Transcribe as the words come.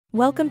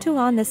Welcome to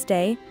On This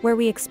Day, where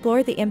we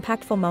explore the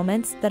impactful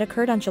moments that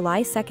occurred on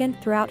July 2nd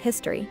throughout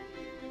history.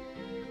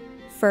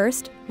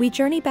 First, we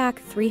journey back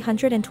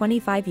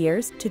 325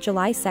 years to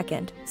July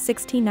 2nd,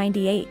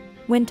 1698,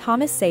 when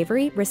Thomas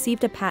Savery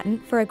received a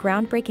patent for a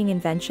groundbreaking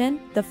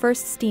invention, the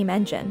first steam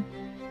engine.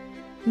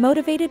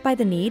 Motivated by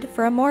the need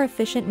for a more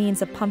efficient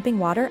means of pumping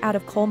water out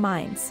of coal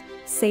mines,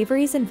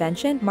 Savery's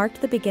invention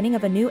marked the beginning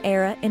of a new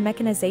era in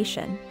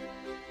mechanization.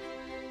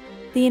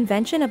 The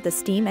invention of the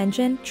steam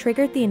engine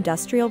triggered the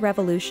Industrial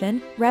Revolution,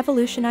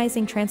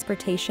 revolutionizing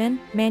transportation,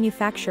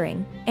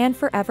 manufacturing, and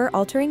forever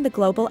altering the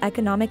global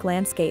economic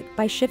landscape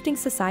by shifting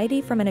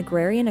society from an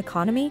agrarian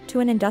economy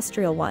to an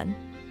industrial one.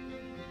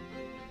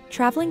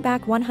 Traveling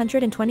back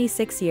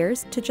 126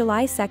 years to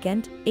July 2,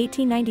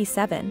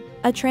 1897,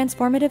 a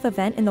transformative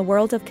event in the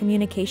world of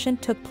communication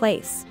took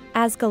place,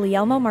 as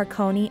Guglielmo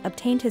Marconi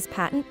obtained his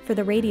patent for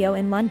the radio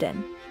in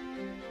London.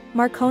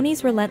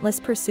 Marconi's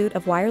relentless pursuit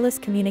of wireless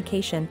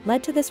communication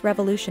led to this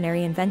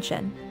revolutionary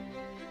invention.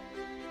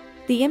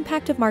 The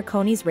impact of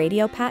Marconi's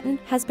radio patent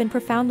has been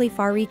profoundly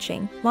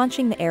far-reaching,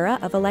 launching the era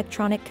of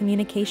electronic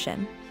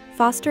communication,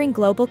 fostering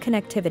global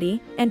connectivity,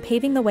 and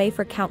paving the way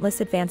for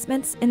countless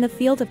advancements in the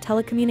field of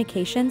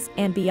telecommunications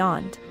and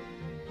beyond.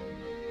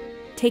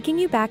 Taking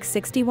you back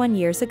 61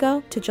 years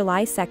ago to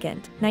July 2,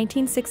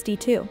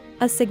 1962,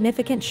 a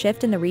significant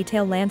shift in the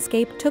retail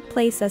landscape took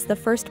place as the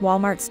first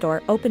Walmart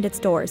store opened its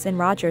doors in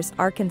Rogers,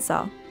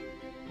 Arkansas.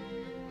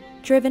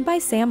 Driven by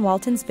Sam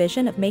Walton's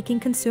vision of making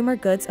consumer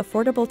goods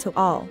affordable to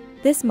all,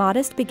 this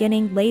modest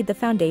beginning laid the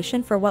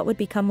foundation for what would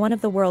become one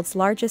of the world's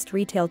largest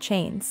retail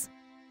chains.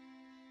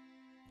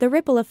 The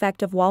ripple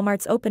effect of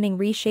Walmart's opening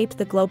reshaped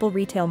the global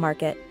retail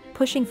market,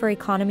 pushing for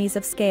economies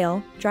of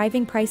scale,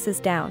 driving prices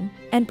down,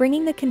 and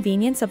bringing the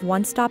convenience of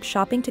one-stop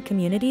shopping to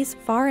communities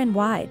far and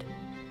wide.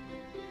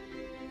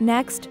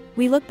 Next,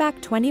 we look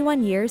back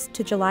 21 years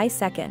to July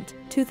 2,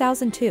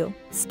 2002.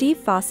 Steve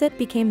Fossett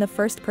became the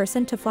first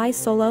person to fly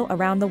solo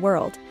around the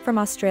world, from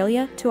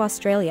Australia to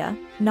Australia,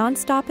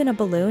 non-stop in a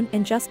balloon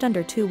in just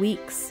under 2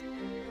 weeks.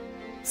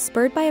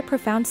 Spurred by a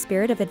profound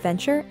spirit of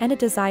adventure and a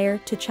desire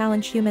to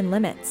challenge human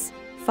limits,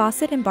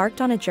 Fossett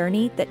embarked on a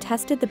journey that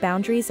tested the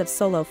boundaries of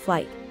solo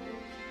flight.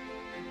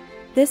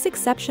 This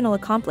exceptional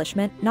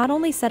accomplishment not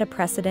only set a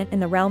precedent in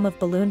the realm of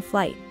balloon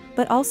flight,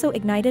 but also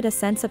ignited a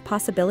sense of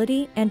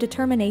possibility and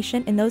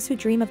determination in those who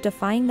dream of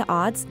defying the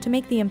odds to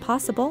make the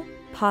impossible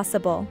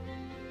possible.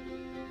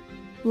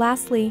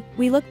 Lastly,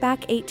 we look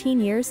back 18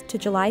 years to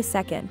July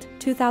 2,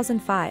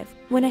 2005,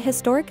 when a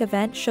historic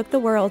event shook the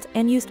world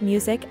and used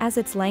music as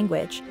its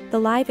language, the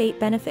Live 8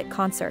 benefit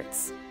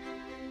concerts.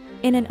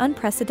 In an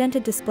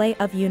unprecedented display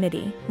of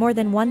unity, more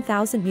than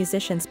 1,000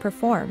 musicians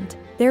performed,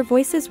 their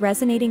voices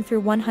resonating through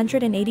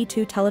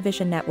 182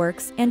 television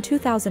networks and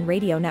 2,000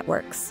 radio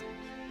networks.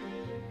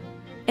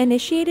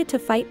 Initiated to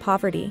fight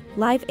poverty,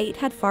 Live 8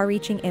 had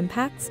far-reaching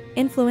impacts,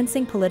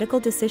 influencing political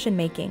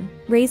decision-making,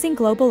 raising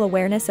global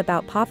awareness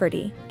about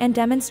poverty, and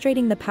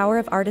demonstrating the power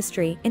of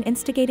artistry in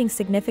instigating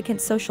significant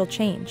social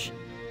change.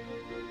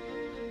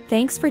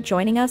 Thanks for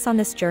joining us on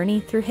this journey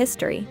through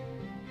history.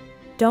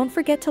 Don't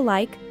forget to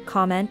like,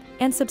 comment,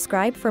 and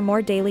subscribe for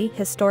more daily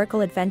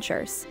historical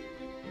adventures.